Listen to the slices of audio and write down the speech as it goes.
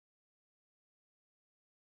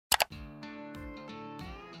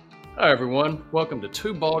Hi everyone, welcome to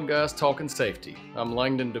Two Bald Guys Talking Safety. I'm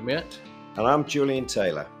Langdon and Julian. And I'm Julian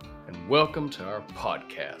Taylor. And welcome to our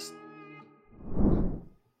podcast.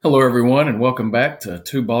 Hello everyone, and welcome back to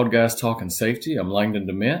Two Bald Guys Talking Safety. I'm Langdon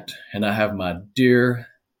and Julian, and I have my dear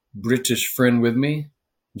British friend with me,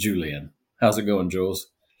 Julian. How's it going, Jules?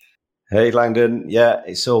 Hey Langdon, yeah,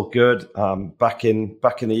 it's all good. I'm back in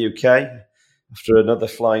the UK after another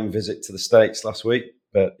flying visit to the States last week.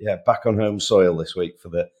 But yeah, back on home soil this week for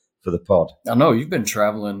the pod. I know you've been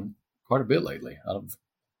traveling quite a bit lately.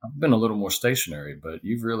 I've been a little more stationary, but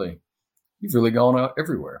you've really gone out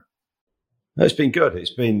everywhere. It's been good.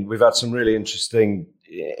 We've had some really interesting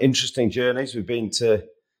journeys. We've been to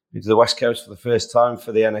the West Coast for the first time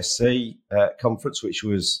for the NSC conference, which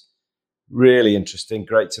was really interesting.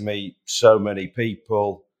 Great to meet so many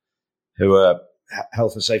people who are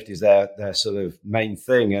health and safety is their sort of main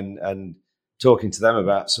thing, and talking to them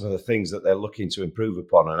about some of the things that they're looking to improve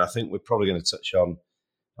upon. And I think we're probably going to touch on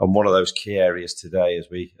one of those key areas today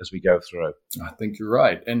as we go through. I think you're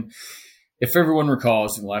right. And if everyone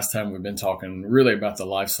recalls, the last time we've been talking really about the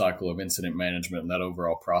life cycle of incident management and that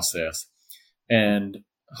overall process. And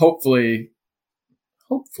hopefully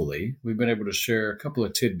we've been able to share a couple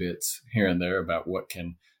of tidbits here and there about what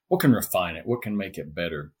can refine it, what can make it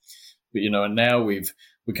better. But, and now we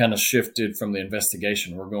kind of shifted from the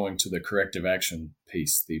investigation. We're going to the corrective action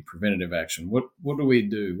piece, the preventative action. What do we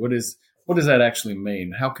do? What does that actually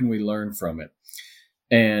mean? How can we learn from it?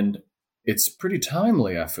 And it's pretty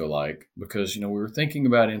timely, I feel like, because, we were thinking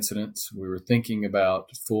about incidents. We were thinking about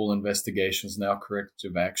full investigations, now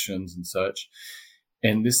corrective actions and such.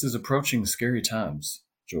 And this is approaching scary times,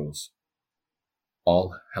 Jules.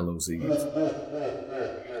 All Hallows Eve.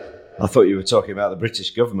 I thought you were talking about the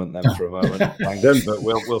British government then for a moment, Langdon, but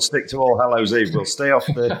we'll stick to All Hallows Eve. We'll stay off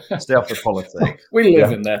the politics. We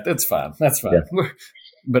live in that. That's fine.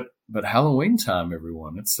 Yeah. But Halloween time,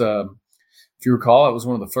 everyone. It's if you recall, it was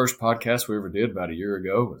one of the first podcasts we ever did about a year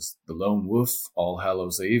ago. It was the Lone Wolf All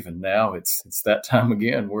Hallows Eve, and now it's that time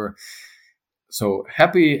again. We're so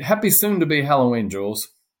happy soon to be Halloween, Jules.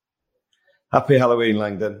 Happy Halloween,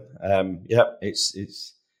 Langdon.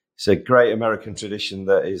 It's a great American tradition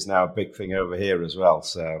that is now a big thing over here as well.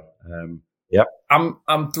 So, yep.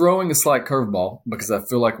 I'm throwing a slight curveball because I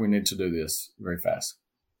feel like we need to do this very fast.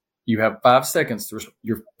 You have 5 seconds to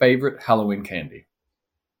your favorite Halloween candy.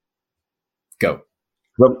 Go.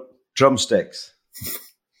 Drumsticks.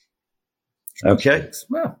 Okay.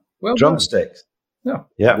 Well drumsticks. No.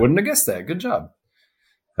 Yeah. I wouldn't have guessed that. Good job.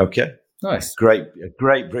 Okay. Nice. Great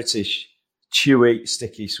British, chewy,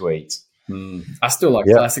 sticky sweet. I still like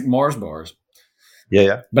classic Mars bars.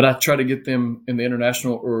 Yeah. But I try to get them in the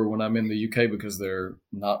international or when I'm in the UK because they're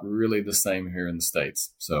not really the same here in the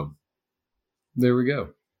States. So there we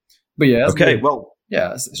go. But yeah. Okay.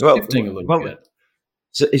 It's shifting a little bit.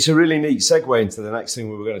 So it's a really neat segue into the next thing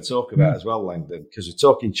we were going to talk about as well, Langdon, because we're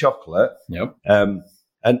talking chocolate. Yep.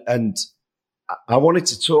 And I wanted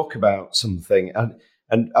to talk about something,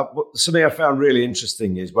 and something I found really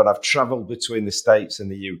interesting is when I've travelled between the States and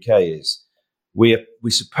the UK is we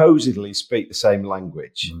supposedly speak the same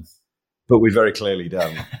language, but we very clearly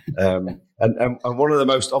don't. And one of the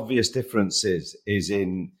most obvious differences is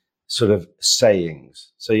in sort of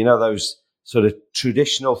sayings. So those sort of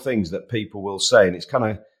traditional things that people will say, and it's kind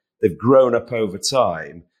of they've grown up over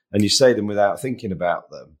time, and you say them without thinking about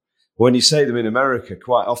them. When you say them in America,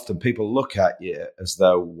 quite often people look at you as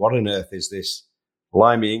though, what on earth is this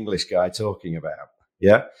limey English guy talking about?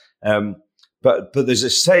 Yeah. But there's a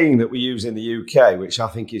saying that we use in the UK, which I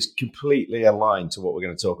think is completely aligned to what we're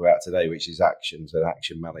going to talk about today, which is actions and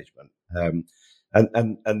action management.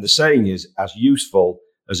 And the saying is as useful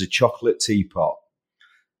as a chocolate teapot.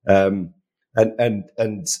 And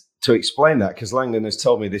to explain that, because Langdon has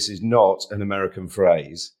told me this is not an American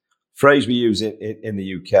phrase we use in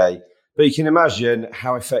the UK, but you can imagine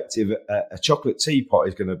how effective a chocolate teapot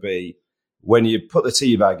is going to be when you put the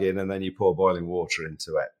tea bag in and then you pour boiling water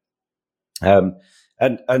into it.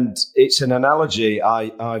 And it's an analogy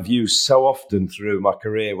I've used so often through my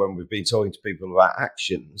career when we've been talking to people about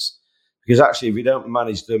actions, because actually if we don't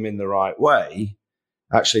manage them in the right way,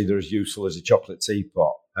 actually they're as useful as a chocolate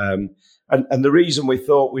teapot. And the reason we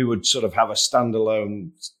thought we would sort of have a standalone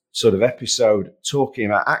sort of episode talking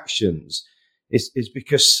about actions is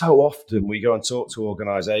because so often we go and talk to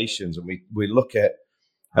organizations and we look at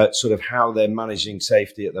sort of how they're managing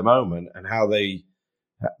safety at the moment and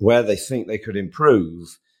where they think they could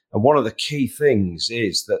improve. And one of the key things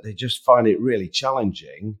is that they just find it really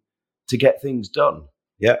challenging to get things done.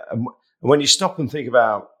 Yeah. And when you stop and think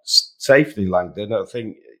about safety, Langdon, I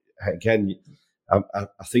think, again, I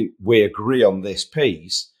think we agree on this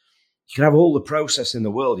piece. you can have all the process in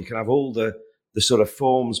the world, you can have all the sort of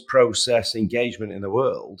forms, process, engagement in the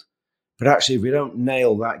world, but actually, if we don't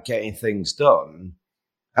nail that getting things done,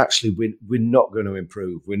 actually we're not going to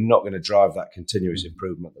improve. We're not going to drive that continuous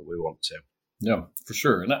improvement that we want to. Yeah, for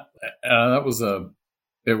sure. And that was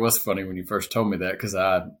it was funny when you first told me that, because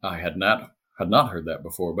I had not heard that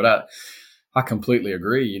before, but I completely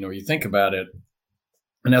agree. You think about it,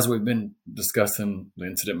 and as we've been discussing the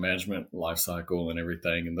incident management life cycle and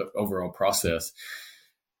everything and the overall process,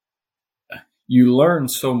 you learn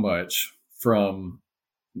so much from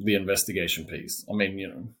the investigation piece. I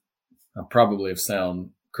mean, I probably have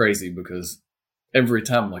sound crazy because every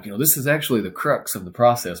time I'm like, this is actually the crux of the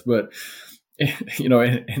process, but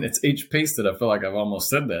and it's each piece that I feel like I've almost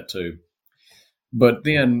said that to. But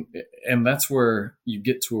then, and that's where you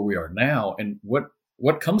get to where we are now, and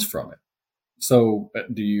what comes from it. So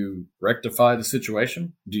do you rectify the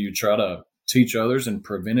situation? Do you try to teach others and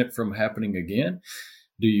prevent it from happening again?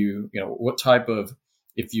 Do what type of,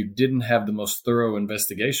 if you didn't have the most thorough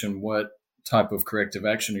investigation, what type of corrective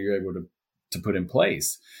action are you able to put in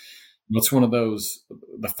place? What's one of those,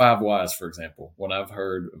 the 5 whys, for example, when I've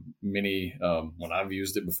heard many, when I've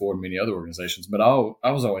used it before in many other organizations, but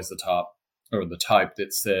I was always the type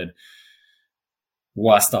that said,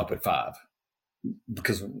 why stop at 5?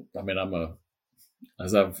 Because I mean,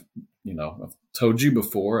 as I've told you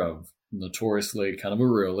before, I'm notoriously kind of a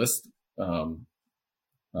realist.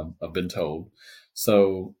 I've been told.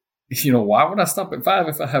 So, why would I stop at 5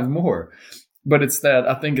 if I have more? But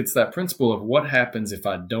I think it's that principle of what happens if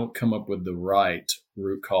I don't come up with the right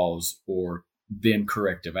root cause or then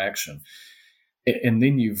corrective action. And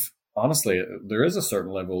then honestly, there is a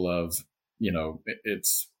certain level of,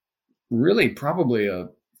 it's really probably a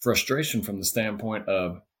frustration from the standpoint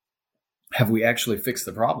of, have we actually fixed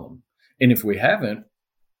the problem? And if we haven't,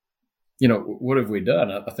 what have we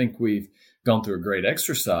done? I think we've gone through a great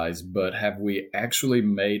exercise, but have we actually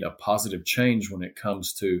made a positive change when it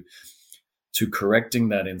comes to correcting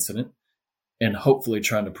that incident and hopefully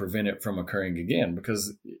trying to prevent it from occurring again?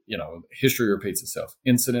 Because, history repeats itself.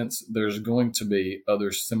 Incidents, there's going to be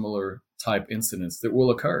other similar type incidents that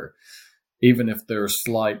will occur. Even if there are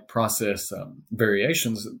slight process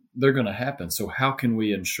variations, they're going to happen. So how can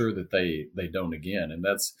we ensure that they don't again? And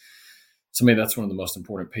to me, that's one of the most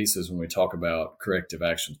important pieces when we talk about corrective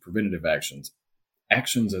actions, preventative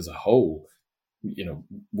actions as a whole.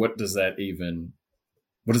 What does that even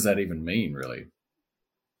mean, really?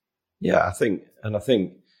 Yeah, I think it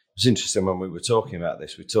was interesting when we were talking about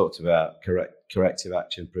this. We talked about corrective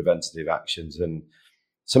action, preventative actions, and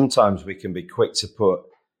sometimes we can be quick to put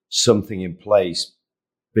something in place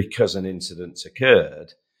because an incident's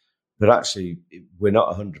occurred, but actually we're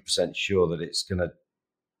not 100% sure that it's going to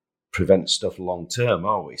prevent stuff long term,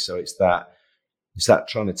 are we? So it's that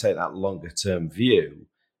trying to take that longer term view.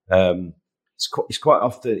 It's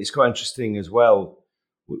quite interesting as well.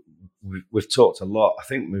 We've talked a lot. I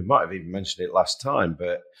think we might have even mentioned it last time,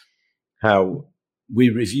 but how we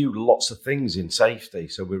review lots of things in safety.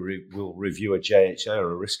 So we'll review a JHA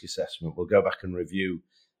or a risk assessment. We'll go back and review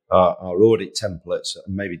our audit templates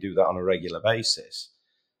and maybe do that on a regular basis.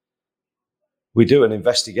 We do an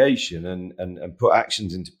investigation and put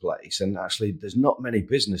actions into place. And actually, there's not many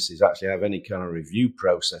businesses actually have any kind of review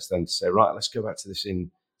process then to say, right, let's go back to this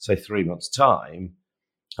in, say, 3 months' time,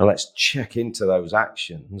 and let's check into those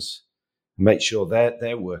actions, make sure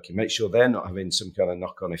they're working, make sure they're not having some kind of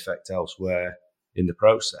knock-on effect elsewhere in the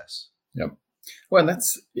process. Yep. Well, and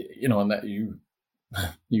that's, and that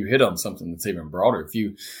you hit on something that's even broader.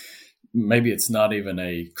 Maybe it's not even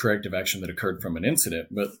a corrective action that occurred from an incident,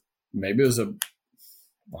 but maybe it was I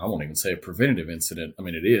won't even say a preventative incident. I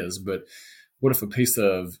mean, it is, but what if a piece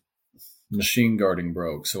of machine guarding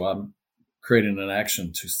broke? So I'm creating an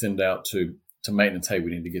action to send out to maintenance, hey,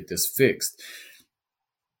 we need to get this fixed.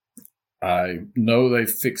 I know they've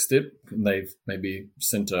fixed it, and they've maybe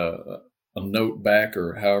sent a note back,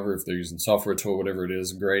 or however, if they're using software tool, whatever it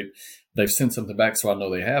is, great. They've sent something back, so I know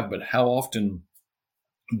they have, but how often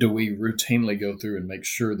do we routinely go through and make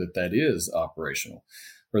sure that is operational,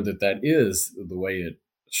 or that is the way it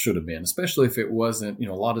should have been, especially if it wasn't?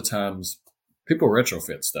 A lot of times people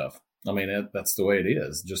retrofit stuff. I mean, that's the way it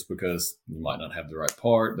is, just because you might not have the right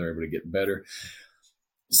part, they're able to get better.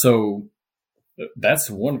 So that's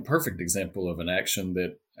one perfect example of an action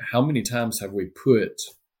that, how many times have we put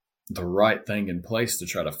the right thing in place to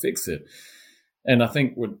try to fix it? And I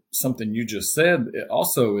think what something you just said, it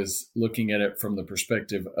also is looking at it from the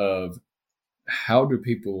perspective of, how do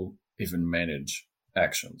people even manage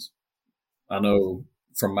actions? I know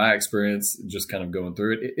from my experience, just kind of going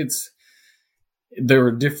through it, there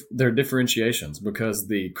are differentiations, because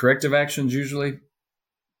the corrective actions usually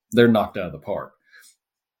they're knocked out of the park.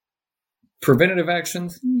 Preventative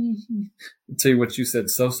actions, I'll tell you what you said,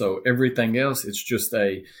 so. Everything else, it's just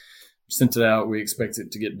sent it out, we expect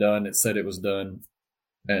it to get done, it said it was done,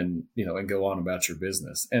 and and go on about your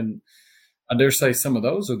business. And I dare say some of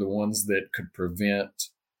those are the ones that could prevent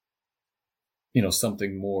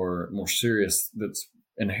something more serious that's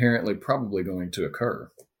inherently probably going to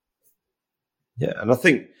occur. Yeah, and I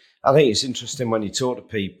think it's interesting when you talk to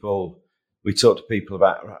people. We talk to people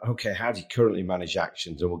about, okay, how do you currently manage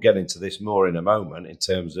actions? And we'll get into this more in a moment in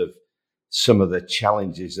terms of some of the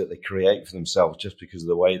challenges that they create for themselves just because of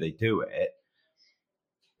the way they do it.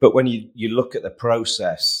 But when you look at the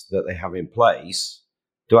process that they have in place,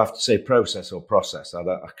 do I have to say process or process? I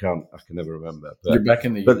can never remember. But, you're back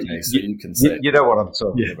in the UK, so you can say. You know what I'm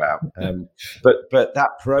talking about. But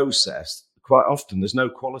that process, quite often, there's no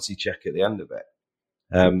quality check at the end of it.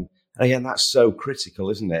 And again, that's so critical,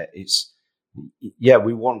 isn't it?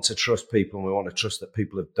 We want to trust people, and we want to trust that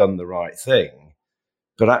people have done the right thing.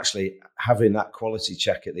 But actually, having that quality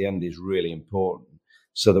check at the end is really important,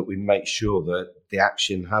 so that we make sure that the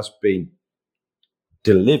action has been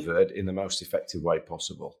delivered in the most effective way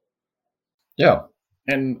possible. Yeah.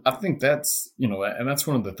 And I think that's, and that's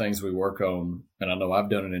one of the things we work on. And I know I've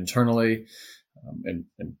done it internally in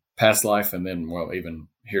past life, and then, even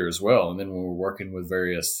here as well. And then when we're working with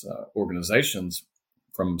various organizations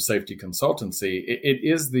from safety consultancy,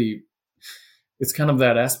 it's kind of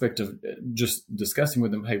that aspect of just discussing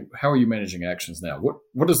with them, hey, how are you managing actions now?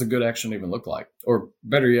 What does a good action even look like? Or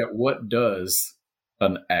better yet, what does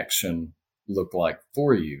an action look like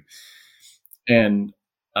for you? And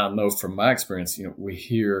I know from my experience, we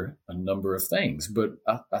hear a number of things, but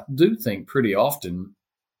I do think pretty often,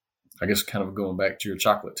 I guess kind of going back to your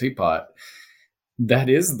chocolate teapot, that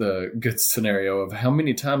is the good scenario of how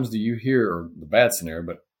many times do you hear, or the bad scenario,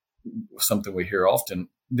 but something we hear often,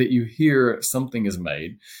 that you hear something is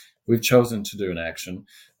made, we've chosen to do an action,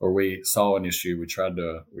 or we saw an issue, we tried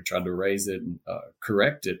to raise it and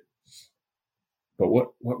correct it. But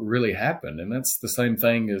what really happened? And that's the same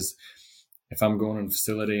thing as if I'm going in a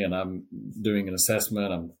facility and I'm doing an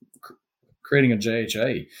assessment, I'm creating a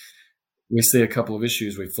JHA. We see a couple of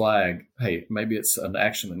issues, we flag, hey, maybe it's an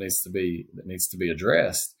action that needs to be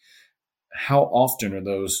addressed. How often are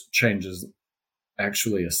those changes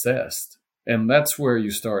actually assessed? And that's where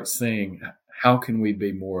you start seeing, how can we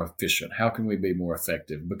be more efficient? How can we be more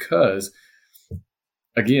effective? Because,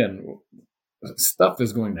 again, stuff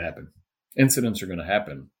is going to happen. Incidents are going to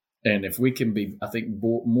happen. And if we can be, I think,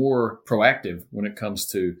 more proactive when it comes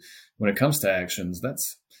to actions,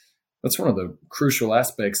 that's one of the crucial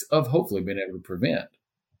aspects of hopefully being able to prevent.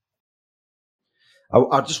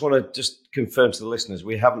 I just want to confirm to the listeners,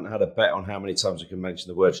 we haven't had a bet on how many times we can mention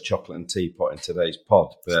the words chocolate and teapot in today's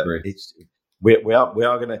pod, but we are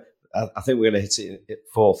going to. I think we're going to hit it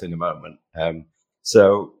fourth in a moment.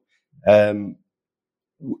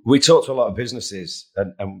 We talk to a lot of businesses,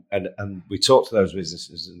 and we talk to those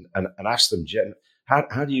businesses and ask them,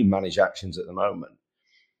 how do you manage actions at the moment?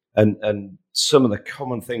 And some of the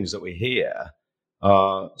common things that we hear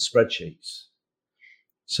are spreadsheets.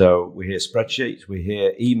 So we hear spreadsheets, we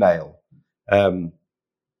hear email. And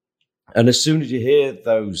as soon as you hear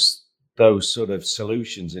those sort of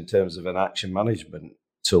solutions in terms of an action management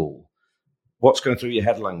tool, what's going through your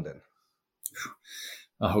head, Langdon?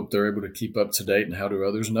 I hope they're able to keep up to date, and how do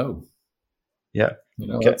others know? Yeah.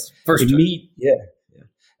 That's first. Yeah.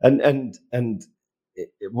 And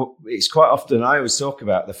it's quite often, I always talk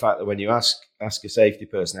about the fact that when you ask a safety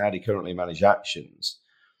person, how do you currently manage actions?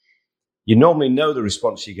 You normally know the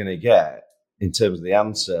response you're going to get in terms of the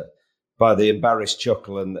answer by the embarrassed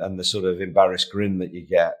chuckle and the sort of embarrassed grin that you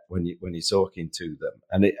get when you're talking to them.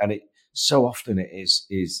 And it so often it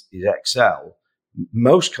is Excel.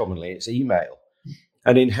 Most commonly it's email.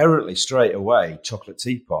 And inherently straight away, chocolate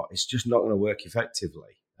teapot, it's just not going to work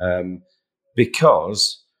effectively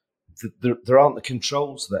because there aren't the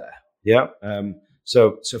controls there. Yeah.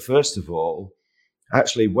 So first of all,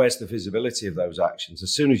 actually, where's the visibility of those actions?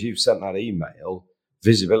 As soon as you've sent that email,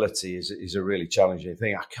 visibility is a really challenging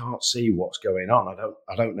thing. I can't see what's going on.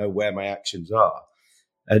 I don't know where my actions are.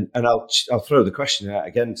 And I'll throw the question out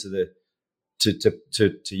again to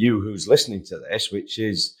you who's listening to this, which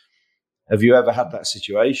is, have you ever had that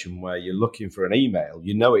situation where you're looking for an email,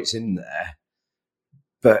 you know it's in there,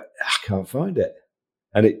 but I can't find it?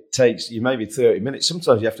 And it takes you maybe 30 minutes.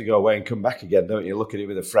 Sometimes you have to go away and come back again, don't you? Look at it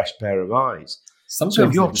with a fresh pair of eyes. Sometimes so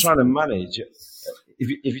if you're trying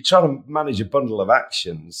to manage a bundle of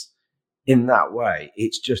actions, in that way,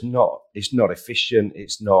 it's just not. It's not efficient.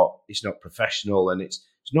 It's not professional, and it's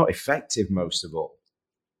not effective most of all.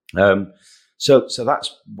 So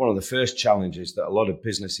that's one of the first challenges that a lot of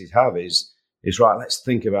businesses have is right. Let's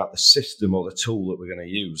think about the system or the tool that we're going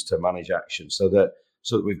to use to manage action, so that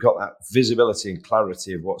we've got that visibility and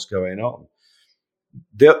clarity of what's going on.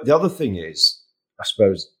 The other thing is, I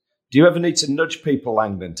suppose, do you ever need to nudge people,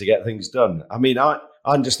 Langdon, to get things done? I mean,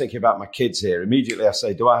 I'm just thinking about my kids here. Immediately I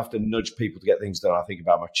say, do I have to nudge people to get things done? I think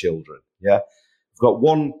about my children. Yeah.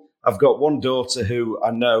 I've got one daughter who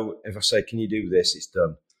I know if I say, can you do this? It's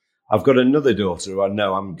done. I've got another daughter who I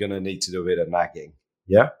know I'm going to need to do a bit of nagging.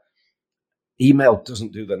 Yeah. Email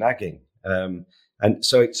doesn't do the nagging. And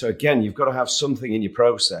so again, you've got to have something in your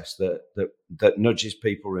process that nudges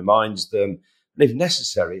people, reminds them. And if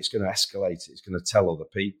necessary, it's going to escalate it. It's going to tell other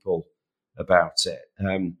people about it.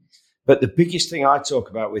 But the biggest thing I talk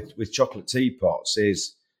about with chocolate teapots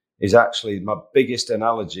is actually my biggest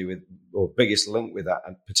analogy biggest link with that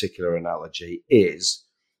particular analogy is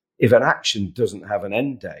if an action doesn't have an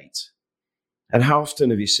end date. And how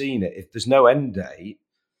often have you seen it? If there's no end date,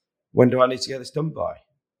 when do I need to get this done by?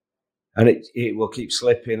 And it will keep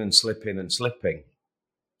slipping and slipping and slipping.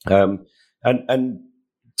 And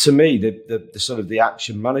to me, the sort of the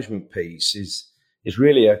action management piece is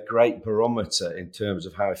really a great barometer in terms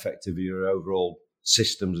of how effective your overall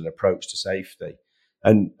systems and approach to safety.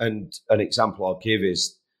 And an example I'll give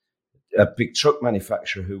is a big truck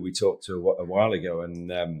manufacturer who we talked to a while ago,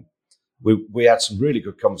 and we had some really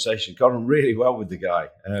good conversation, got on really well with the guy.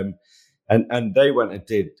 And they went and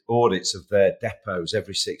did audits of their depots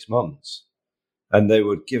every 6 months. And they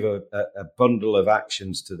would give a bundle of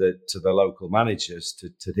actions to the local managers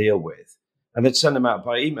to deal with. And they'd send them out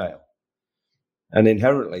by email. And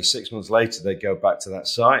inherently, 6 months later, they'd go back to that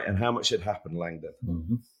site. And how much had happened, Langdon?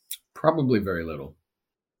 Mm-hmm. Probably very little.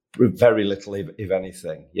 Very little, if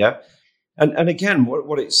anything. Yeah. And again,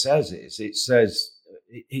 what it says is,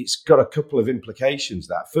 it's got a couple of implications.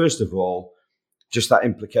 That first of all, just that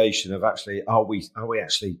implication of actually, are we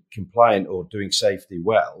actually compliant or doing safety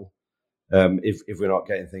well? If we're not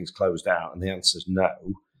getting things closed out, and the answer is no.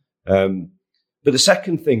 But the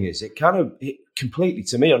second thing is, it completely,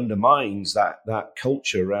 to me, undermines that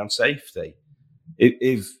culture around safety.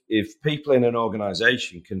 If people in an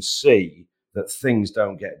organisation can see that things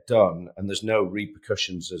don't get done and there's no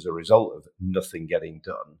repercussions as a result of nothing getting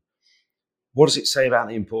done, what does it say about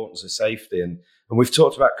the importance of safety? And we've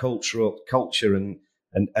talked about culture and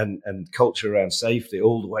culture around safety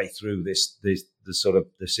all the way through the sort of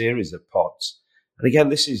the series of pods. And again,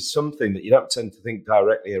 this is something that you don't tend to think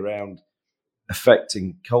directly around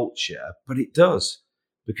affecting culture, but it does,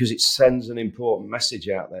 because it sends an important message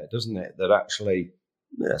out there, doesn't it? That actually,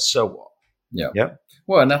 so what? Yeah. Yeah.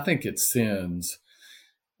 Well, and I think it sends,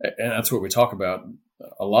 and that's what we talk about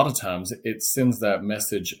a lot of times, it sends that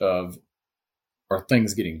message of, are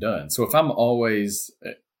things getting done? So if I'm always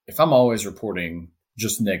reporting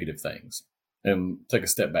just negative things, and take a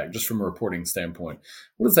step back just from a reporting standpoint,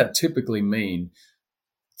 what does that typically mean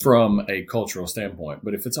from a cultural standpoint?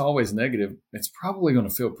 But if it's always negative, it's probably going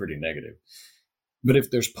to feel pretty negative. But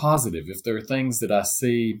if there's positive, if there are things that I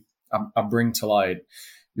see, I bring to light,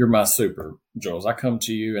 you're my super, Jules. I come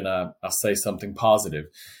to you and I say something positive,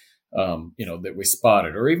 that we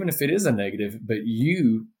spotted, or even if it is a negative, but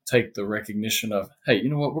you take the recognition of, hey, you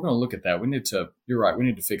know what, we're going to look at that. You're right, we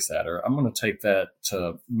need to fix that. Or I'm going to take that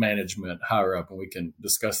to management higher up and we can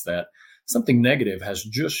discuss that. Something negative has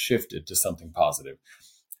just shifted to something positive.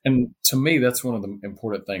 And to me, that's one of the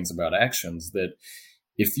important things about actions, that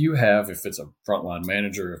if it's a frontline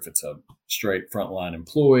manager, if it's a straight frontline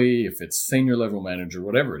employee, if it's senior level manager,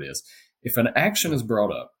 whatever it is, if an action is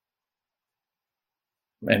brought up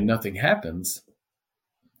and nothing happens,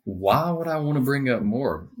 why would I want to bring up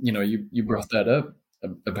more? You brought that up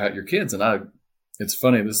about your kids, and it's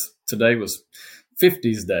funny, today was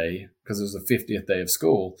 50s day, because it was the 50th day of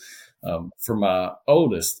school for my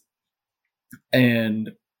oldest,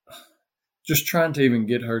 and just trying to even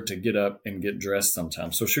get her to get up and get dressed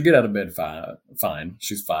sometimes. So she'll get out of bed fine.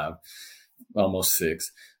 She's 5, almost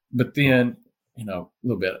 6. But then, a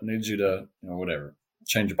little bit, I need you to, whatever,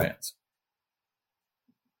 change your pants.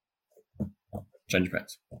 Change your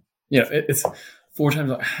pants. It's 4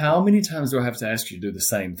 times. How many times do I have to ask you to do the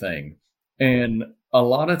same thing? And a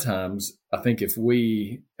lot of times, I think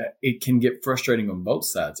it can get frustrating on both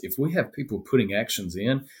sides. If we have people putting actions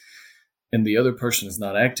in and the other person is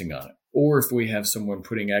not acting on it, or if we have someone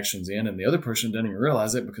putting actions in and the other person doesn't even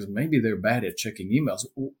realize it because maybe they're bad at checking emails,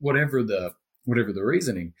 whatever the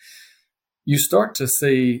reasoning, you start to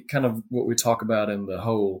see kind of what we talk about in the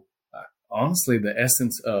whole honestly the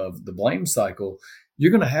essence of the blame cycle,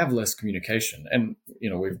 you're going to have less communication. And,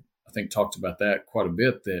 we've, I think, talked about that quite a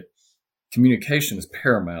bit, that communication is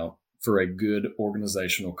paramount for a good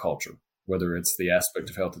organizational culture, whether it's the aspect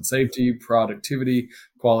of health and safety, productivity,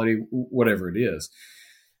 quality, whatever it is.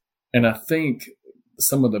 And I think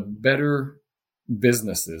some of the better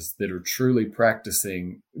businesses that are truly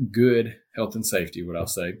practicing good health and safety, what I'll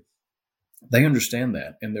say, they understand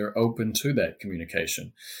that and they're open to that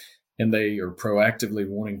communication and they are proactively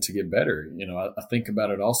wanting to get better. I think about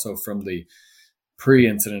it also from the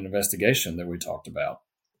pre-incident investigation that we talked about.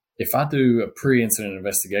 If I do a pre-incident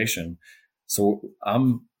investigation, so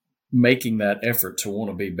I'm making that effort to want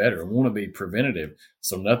to be better, want to be preventative.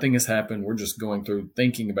 So nothing has happened. We're just going through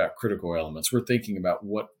thinking about critical elements. We're thinking about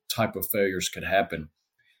what type of failures could happen.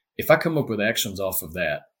 If I come up with actions off of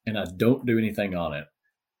that and I don't do anything on it,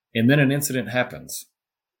 and then an incident happens,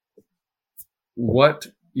 what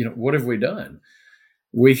have we done?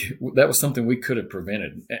 That was something we could have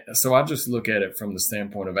prevented. So I just look at it from the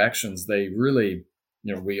standpoint of actions. They really,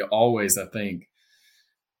 we always, I think,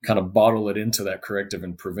 kind of bottle it into that corrective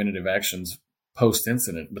and preventative actions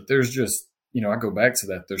post-incident. But there's just, I go back to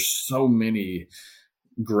that. There's so many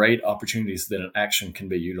great opportunities that an action can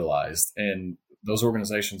be utilized. And those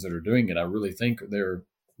organizations that are doing it, I really think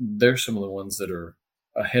they're some of the ones that are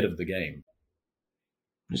ahead of the game.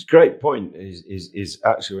 It's a great point is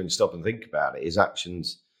actually, when you stop and think about it, is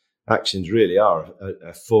actions really are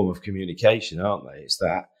a form of communication, aren't they? It's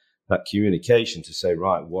that communication to say,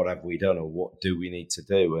 right, what have we done or what do we need to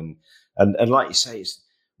do? And like you say, it's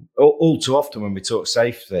all too often when we talk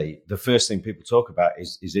safety, the first thing people talk about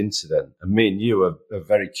is incident. And me and you are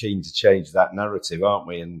very keen to change that narrative, aren't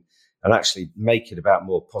we? And actually make it about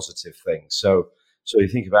more positive things. So you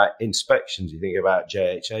think about inspections, you think about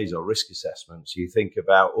JHAs or risk assessments, you think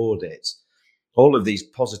about audits, all of these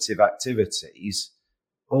positive activities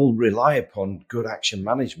all rely upon good action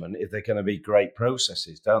management if they're going to be great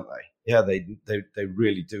processes, don't they? Yeah, they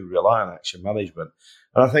really do rely on action management.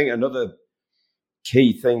 And I think another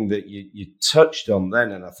key thing that you touched on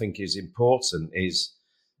then, and I think is important, is,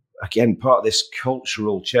 again, part of this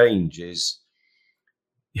cultural change is,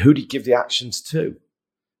 who do you give the actions to?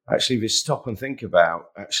 Actually, if you stop and think about,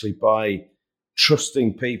 actually, by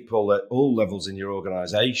trusting people at all levels in your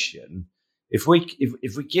organization, if we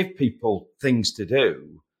give people things to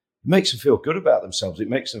do, it makes them feel good about themselves. It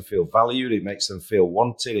makes them feel valued. It makes them feel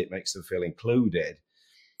wanted. It makes them feel included.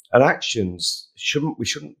 And actions we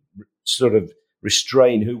shouldn't sort of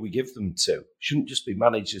restrain who we give them to. It shouldn't just be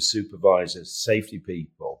managers, supervisors, safety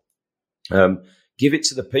people. Give it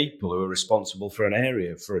to the people who are responsible for an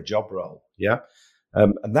area, for a job role. Yeah.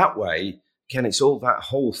 And that way, again, it's all that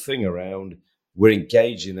whole thing around we're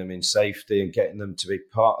engaging them in safety and getting them to be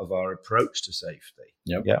part of our approach to safety.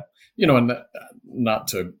 Yep. Yeah. And not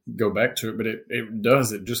to go back to it, but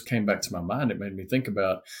it just came back to my mind. It made me think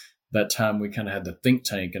about that time we kind of had the think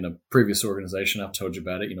tank in a previous organization. I've told you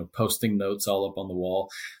about it, posting notes all up on the wall.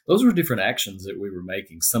 Those were different actions that we were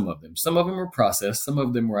making. Some of them were processed. Some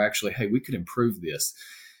of them were actually, hey, we could improve this.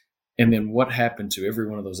 And then what happened to every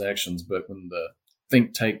one of those actions? But when the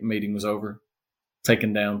think tank meeting was over,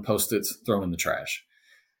 taken down, Post-its, thrown in the trash.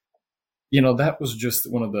 That was just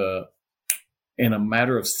in a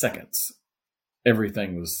matter of seconds,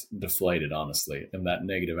 everything was deflated, honestly, in that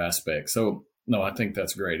negative aspect. So, no, I think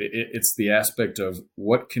that's great. It's the aspect of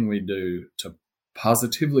what can we do to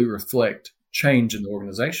positively reflect change in the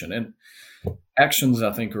organization. And actions,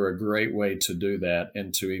 I think, are a great way to do that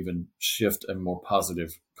and to even shift a more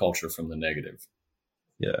positive culture from the negative.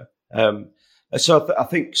 Yeah. So I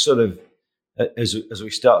think sort of as we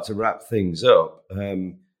start to wrap things up,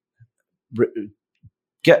 I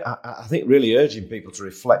think really urging people to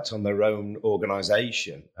reflect on their own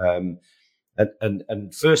organisation.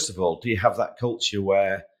 And first of all, do you have that culture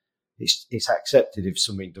where it's accepted if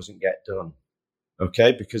something doesn't get done?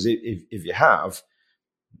 Okay, because if you have,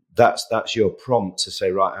 that's your prompt to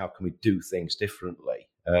say, right, how can we do things differently?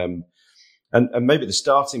 And maybe the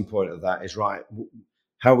starting point of that is, right,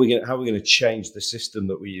 how are we going to change the system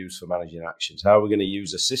that we use for managing actions? How are we going to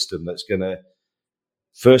use a system that's going to,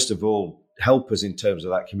 first of all, help us in terms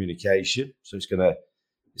of that communication? So it's going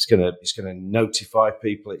to notify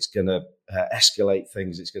people. It's going to escalate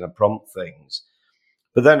things. It's going to prompt things.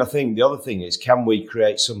 But then I think the other thing is, can we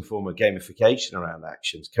create some form of gamification around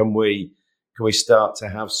actions? Can we start to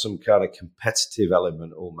have some kind of competitive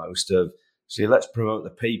element almost of, see, let's promote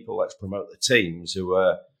the people, let's promote the teams who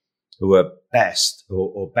are best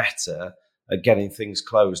or better at getting things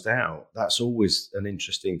closed out. That's always an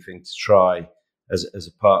interesting thing to try as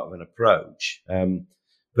a part of an approach.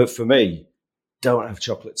 But for me, don't have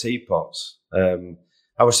chocolate teapots.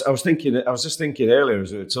 I was just thinking earlier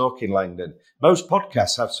as we were talking, Langdon, most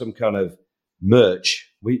podcasts have some kind of merch.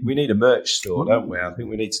 We need a merch store, don't we? I think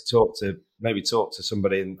we need to talk to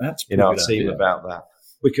somebody in our team about that.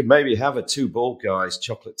 We could maybe have a Two Bald Guys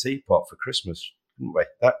chocolate teapot for Christmas, couldn't we?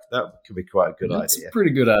 That could be quite a good idea. That's a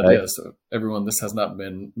pretty good idea. So everyone, this has not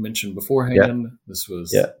been mentioned beforehand. Yeah. This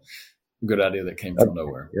was a good idea that came from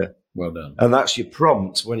nowhere. Yeah. Well done. And that's your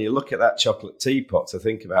prompt when you look at that chocolate teapot to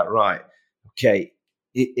think about, right, okay,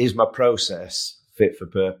 is my process fit for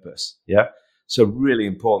purpose? Yeah. So really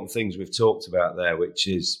important things we've talked about there, which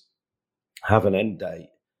is have an end date.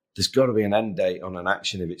 There's got to be an end date on an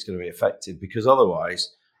action if it's going to be effective, because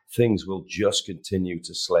otherwise things will just continue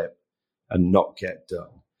to slip and not get done.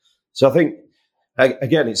 So I think,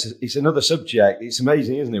 again, it's another subject. It's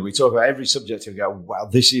amazing, isn't it? We talk about every subject and go, wow,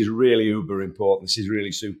 this is really uber important. This is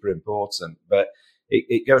really super important. But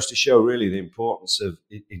it goes to show really the importance of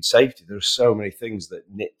in safety. There are so many things that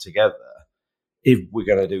knit together if we're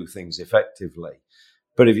going to do things effectively.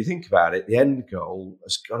 But if you think about it, the end goal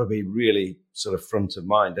has got to be really sort of front of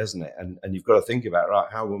mind, hasn't it? And you've got to think about, right,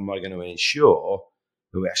 how am I going to ensure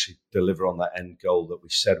that we actually deliver on that end goal that we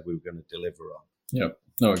said we were going to deliver on? Yep.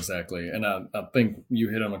 No, exactly. And I think you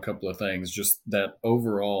hit on a couple of things, just that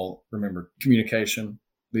overall, remember, communication,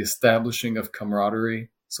 the establishing of camaraderie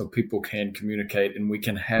so people can communicate and we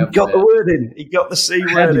can have He got the word in. He got the C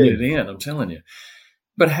word in. Get it in, I'm telling you.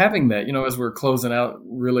 But having that, as we're closing out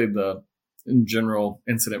really the in general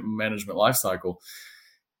incident management life cycle,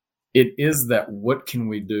 it is that what can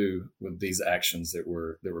we do with these actions that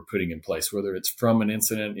we're putting in place, whether it's from an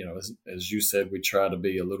incident, as you said, we try to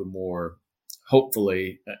be a little more,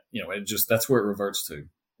 hopefully, it just, that's where it reverts to.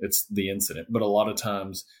 It's the incident. But a lot of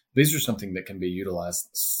times these are something that can be utilized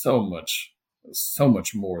so much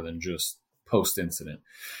more than just post-incident.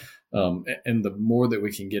 And the more that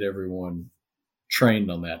we can get everyone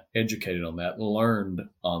trained on that, educated on that, learned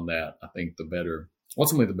on that, I think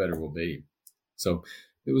ultimately the better we'll be. So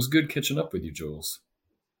it was good catching up with you, Jules.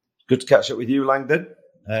 Good to catch up with you, Langdon.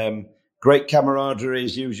 Great camaraderie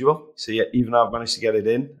as usual. So yeah, even I've managed to get it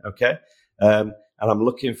in. Okay. And I'm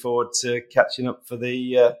looking forward to catching up for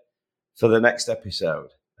the next episode.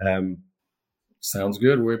 Sounds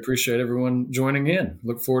good. We appreciate everyone joining in.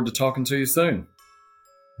 Look forward to talking to you soon.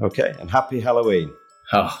 Okay. And happy Halloween.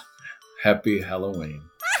 Happy Halloween.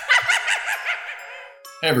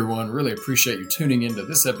 Hey everyone, really appreciate you tuning into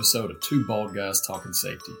this episode of Two Bald Guys Talking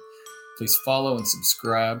Safety. Please follow and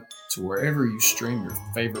subscribe to wherever you stream your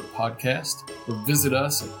favorite podcast or visit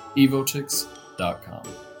us at evotix.com.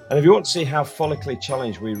 And if you want to see how follically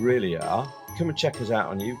challenged we really are, come and check us out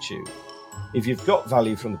on YouTube. If you've got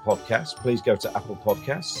value from the podcast, please go to Apple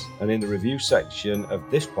Podcasts, and in the review section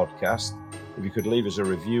of this podcast, if you could leave us a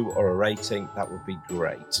review or a rating, that would be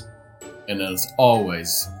great. And as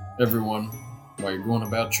always, everyone, while you're going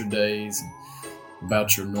about your days,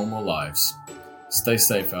 about your normal lives, stay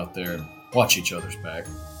safe out there and watch each other's back.